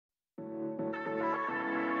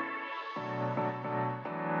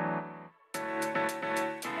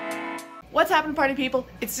What's happening, party people?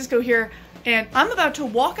 It's Disco here, and I'm about to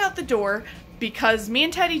walk out the door because me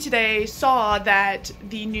and Teddy today saw that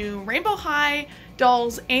the new Rainbow High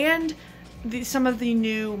dolls and some of the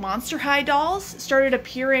new Monster High dolls started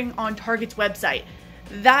appearing on Target's website.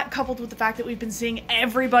 That, coupled with the fact that we've been seeing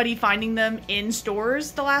everybody finding them in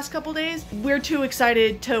stores the last couple days, we're too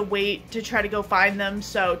excited to wait to try to go find them.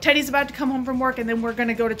 So Teddy's about to come home from work, and then we're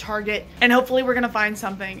gonna go to Target, and hopefully we're gonna find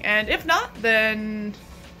something. And if not, then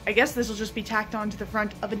I guess this will just be tacked on to the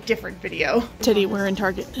front of a different video. Teddy, we're in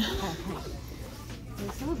Target.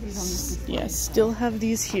 Yeah, still have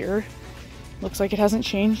these here. Looks like it hasn't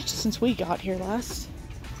changed since we got here last.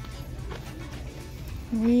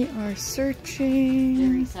 We are searching.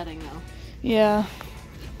 They're resetting though. Yeah.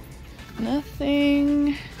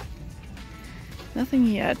 Nothing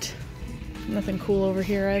yet. Nothing cool over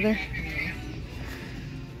here either.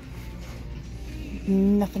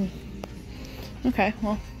 Nothing. Okay,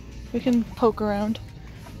 well, we can poke around.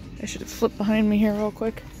 I should have flipped behind me here real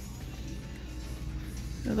quick.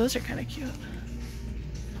 Oh, those are kind of cute.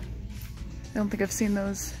 I don't think I've seen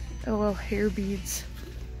those LOL hair beads.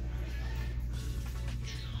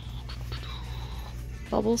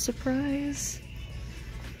 Bubble surprise.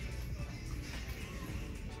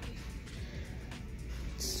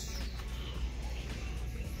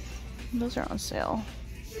 Those are on sale.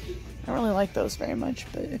 I don't really like those very much,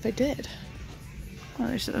 but if I did. Oh,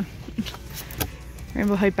 there's a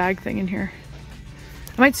Rainbow High bag thing in here.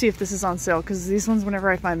 I might see if this is on sale, because these ones, whenever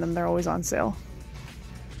I find them, they're always on sale.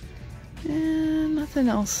 And nothing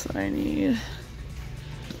else that I need.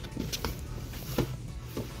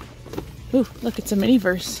 Ooh, look, it's a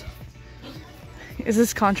mini-verse. Is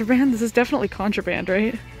this contraband? This is definitely contraband,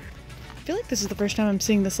 right? I feel like this is the first time I'm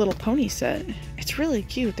seeing this little pony set. It's really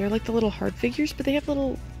cute. They're like the little hard figures, but they have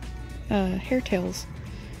little hair tails.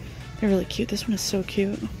 They're really cute. This one is so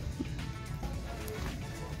cute.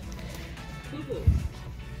 I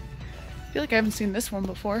feel like I haven't seen this one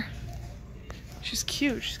before. She's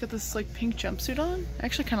cute. She's got this like pink jumpsuit on. I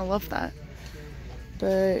actually kind of love that.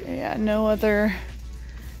 But yeah, no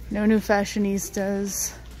new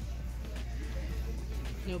fashionistas.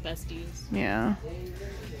 No besties. Yeah.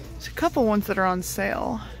 There's a couple ones that are on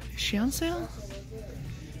sale. Is she on sale?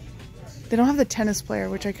 They don't have the tennis player,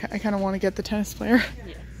 which I kind of want to get the tennis player.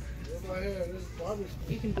 Yeah.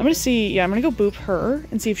 I'm gonna see, yeah, I'm gonna go boop her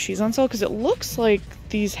and see if she's on sale, because it looks like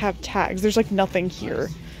these have tags. There's like nothing here,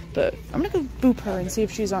 but I'm gonna go boop her and see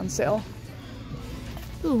if she's on sale.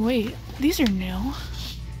 Oh wait, these are new.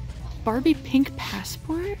 Barbie pink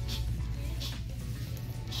passport?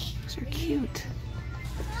 These are cute.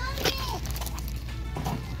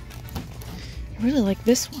 I really like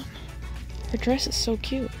this one. Her dress is so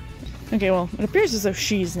cute. Okay, well, it appears as though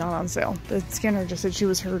she's not on sale. The scanner just said she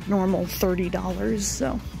was her normal $30,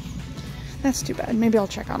 so that's too bad. Maybe I'll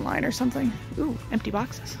check online or something. Ooh, empty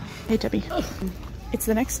boxes. Hey, Debbie. It's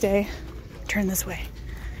the next day. Turn this way.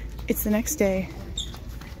 It's the next day,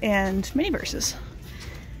 and mini verses.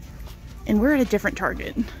 And we're at a different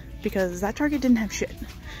Target, because that Target didn't have shit.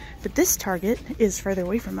 But this Target is further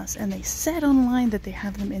away from us, and they said online that they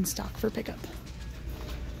have them in stock for pickup.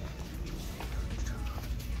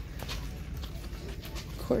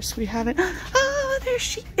 Of course we have it. Oh, there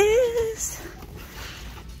she is.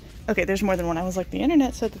 Okay, there's more than one. I was like, the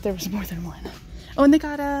internet said that there was more than one. Oh, and they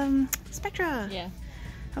got Spectra. Yeah.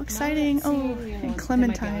 How exciting. Oh, and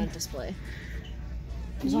Clementine. Display.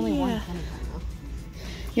 There's only one Clementine though.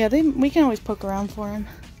 Yeah, we can always poke around for him.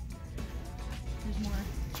 There's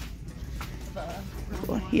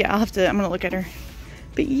more. Yeah, I'm gonna look at her.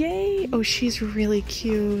 But yay! Oh, she's really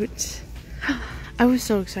cute. I was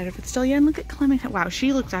so excited for the still. Yeah, and look at Clementine. Wow,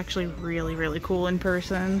 she looks actually really, really cool in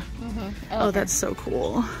person. Oh, that's so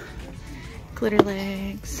cool. Glitter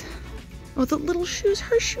legs. Oh, the little shoes.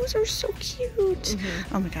 Her shoes are so cute.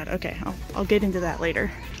 Oh my god, okay. I'll get into that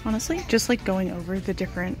later. Honestly, just like going over the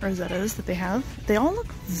different Rosettas that they have, they all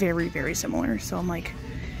look very, very similar. So I'm like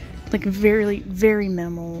very, very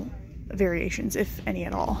minimal variations, if any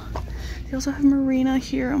at all. They also have Marina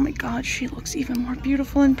here. Oh my god, she looks even more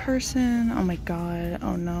beautiful in person. Oh my god,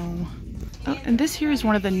 oh no. Oh, and this here is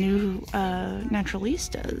one of the new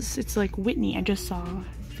Naturalistas. It's like Whitney. I just saw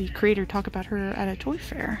the creator talk about her at a toy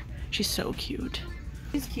fair. She's so cute.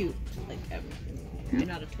 She's cute. Like, I'm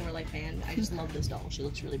not a Twilight fan. I just love this doll. She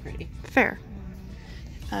looks really pretty. Fair.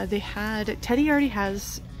 They had, Teddy already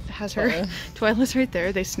has her Twilight's right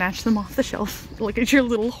there. They snatched them off the shelf. Look at your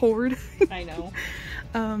little hoard. I know.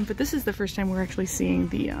 But this is the first time we're actually seeing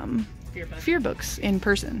the fear books in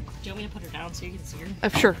person. Do you want me to put her down so you can see her?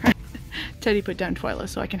 Sure. Teddy put down Twyla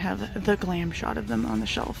so I can have the glam shot of them on the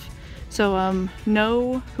shelf. So,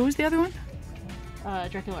 no, who was the other one?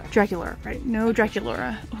 Draculaura. Draculaura, right? No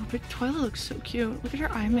Draculaura. Oh, but Twyla looks so cute. Look at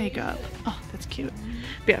her eye makeup. Oh, that's cute.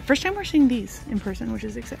 But yeah, first time we're seeing these in person, which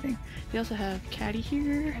is exciting. They also have Caddy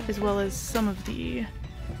here, as well as some of the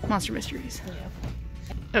Monster Mysteries.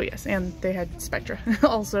 Oh yes, and they had Spectra,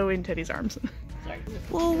 also in Teddy's arms. Sorry.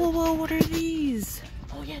 Whoa, whoa, whoa, what are these?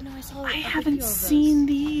 Oh yeah, no, I saw. I haven't seen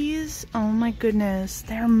these. Oh my goodness.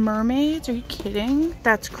 They're mermaids? Are you kidding?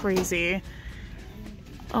 That's crazy.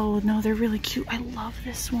 Oh no, they're really cute. I love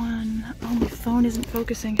this one. Oh, my phone isn't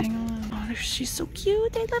focusing. Hang on. Oh, she's so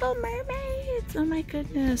cute. They're little mermaids. Oh my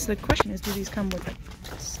goodness. The question is, do these come with like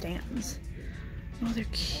stands? Oh, they're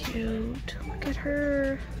cute. Look at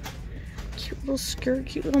her. Cute little skirt,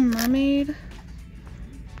 cute little mermaid.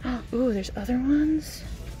 Oh, there's other ones.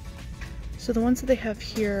 So the ones that they have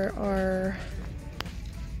here are,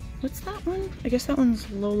 what's that one? I guess that one's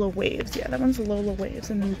Lola Waves. Yeah, that one's Lola Waves.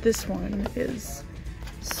 And then this one is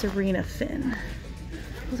Serena Finn.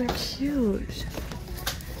 Oh, they're cute.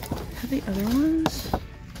 Have the other ones?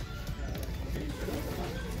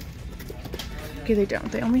 Okay, they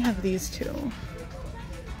don't. They only have these two.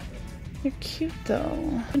 They're cute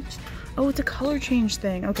though. Oh, it's a color change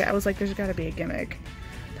thing. Okay, I was like, there's gotta be a gimmick.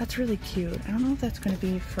 That's really cute. I don't know if that's gonna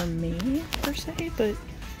be for me, per se, but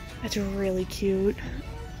that's really cute.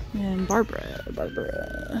 And Barbara.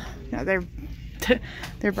 Yeah,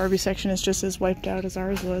 their Barbie section is just as wiped out as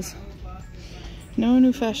ours was. No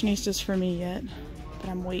new fashionistas for me yet, but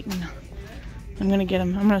I'm waiting. I'm gonna get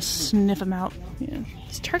them. I'm gonna sniff them out. Yeah.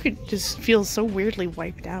 This Target just feels so weirdly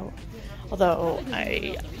wiped out. Although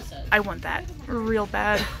I want that real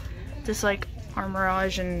bad. This like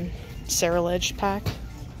Armorage and Saraledge pack.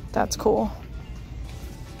 That's cool.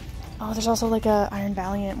 Oh, there's also like a Iron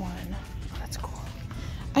Valiant one. Oh, that's cool.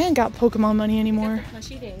 I ain't got Pokemon money anymore. The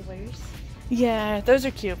plushy danglers. Yeah, those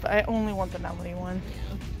are cute, but I only want the Melody one.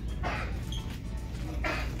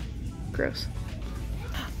 Gross.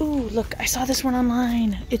 Ooh, look, I saw this one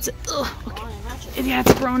online. It's, okay. Yeah,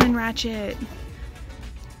 it's Braun and Ratchet.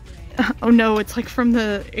 Oh no, it's like from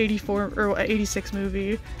the 84 or 86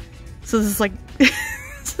 movie. So this is like,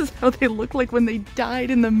 this is how they look like when they died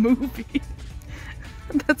in the movie.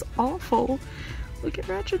 That's awful. Look at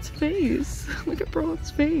Ratchet's face. Look at Braun's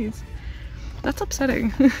face. That's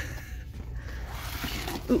upsetting.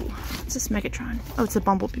 Ooh, what's this Megatron? Oh, it's the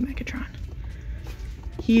Bumblebee Megatron.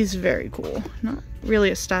 He's very cool. Not really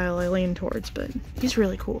a style I lean towards, but he's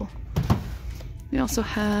really cool. We also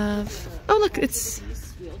have, oh look, it's,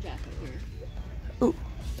 Wheeljack up here. ooh,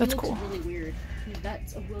 that's cool. Really weird.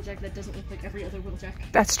 That's a Wheeljack that doesn't look like every other Wheeljack.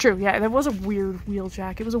 That's true, yeah, that was a weird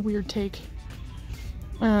Wheeljack. It was a weird take.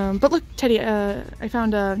 But look, Teddy, I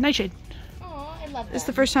found a Nightshade. Oh, I love that. It's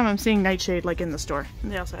the first time I'm seeing Nightshade like in the store.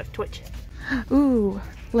 And they also have Twitch. Ooh,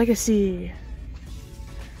 Legacy.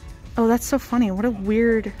 Oh, that's so funny. What a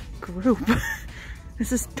weird group.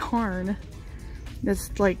 This is Tarn.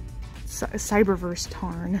 That's like Cyberverse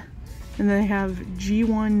Tarn. And then they have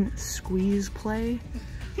G1 Squeeze Play,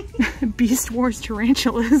 Beast Wars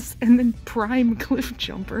Tarantulas, and then Prime Cliff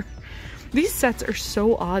Jumper. These sets are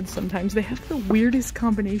so odd sometimes. They have the weirdest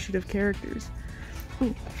combination of characters.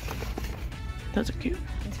 Ooh. Those are cute.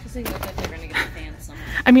 It's because they look like they're gonna get a fan somewhere.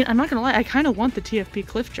 I mean, I'm not gonna lie, I kind of want the TFP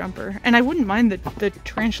Cliff Jumper. And I wouldn't mind the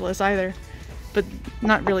Tarantulas either. But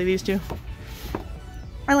not really these two.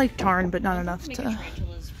 I like Tarn, but not enough to...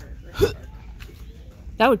 Tarantulas for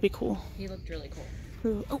That would be cool. He looked really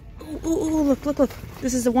cool. Ooh, look.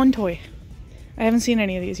 This is the one toy. I haven't seen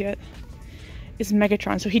any of these yet. It's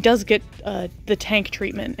Megatron, so he does get the tank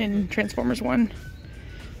treatment in Transformers 1.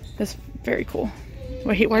 That's very cool.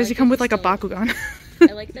 Wait, why does he come with like a Bakugan?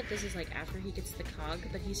 I like that this is like after he gets the cog,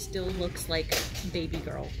 but he still looks like baby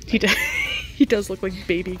girl. He does. He does look like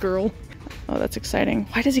baby girl. Oh, that's exciting.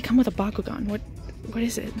 Why does he come with a Bakugan? What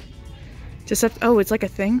is it? Just oh, it's like a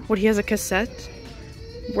thing. What, he has a cassette?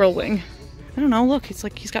 Whirlwing. I don't know. Look, it's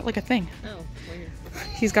like he's got like a thing. Oh, weird.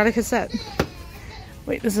 He's got a cassette.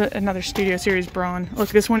 Wait, this is another Studio Series Braun. Look,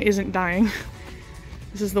 this one isn't dying.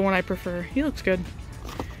 This is the one I prefer. He looks good.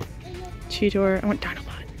 Cheetor. I want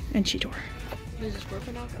Dinobot and Cheetor. There's a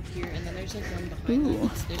Scorponok up here, and then there's like one behind Ooh.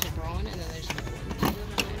 them. There's a Braun, and then there's another one.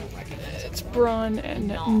 I don't recognize It's Braun and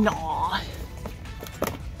Gnaw.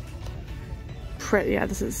 Yeah,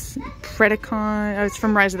 this is Predacon. Oh, it's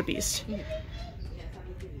from Rise of the Beast.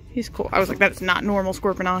 He's cool. I was like, that's not normal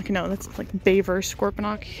Scorponok. No, that's like Bayverse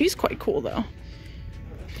Scorponok. He's quite cool though.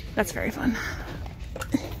 That's very fun.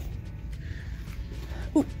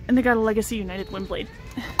 Ooh, and they got a Legacy United Windblade.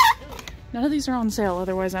 None of these are on sale,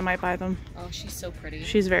 otherwise I might buy them. Oh, she's so pretty.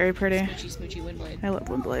 She's very pretty. Smoochy, smoochy Windblade. I love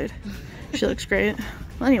Windblade. She looks great.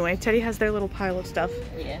 Well, anyway, Teddy has their little pile of stuff.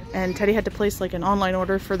 Yeah. And Teddy had to place like an online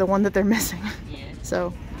order for the one that they're missing. Yeah.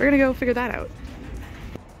 So we're gonna go figure that out.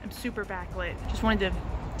 I'm super backlit. Just wanted to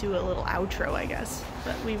do a little outro, I guess.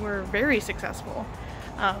 But we were very successful.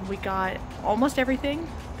 We got almost everything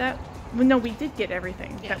that, well, no, we did get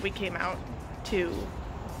everything that we came out to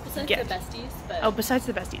Besides get. the besties, but... Oh, besides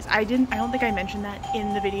the besties. I don't think I mentioned that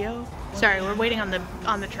in the video. Sorry, we're waiting on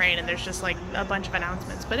the train and there's just like a bunch of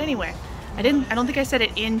announcements. But anyway, I don't think I said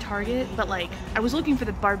it in Target, but like I was looking for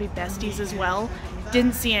the Barbie besties as well.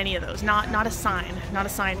 Didn't see any of those. Not a sign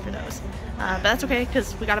for those. But that's okay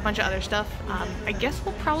because we got a bunch of other stuff. I guess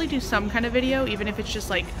we'll probably do some kind of video, even if it's just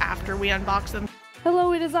like after we unbox them.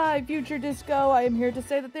 Hello, it is I, Future Disco. I am here to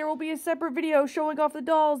say that there will be a separate video showing off the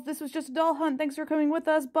dolls. This was just a doll hunt. Thanks for coming with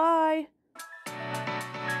us. Bye.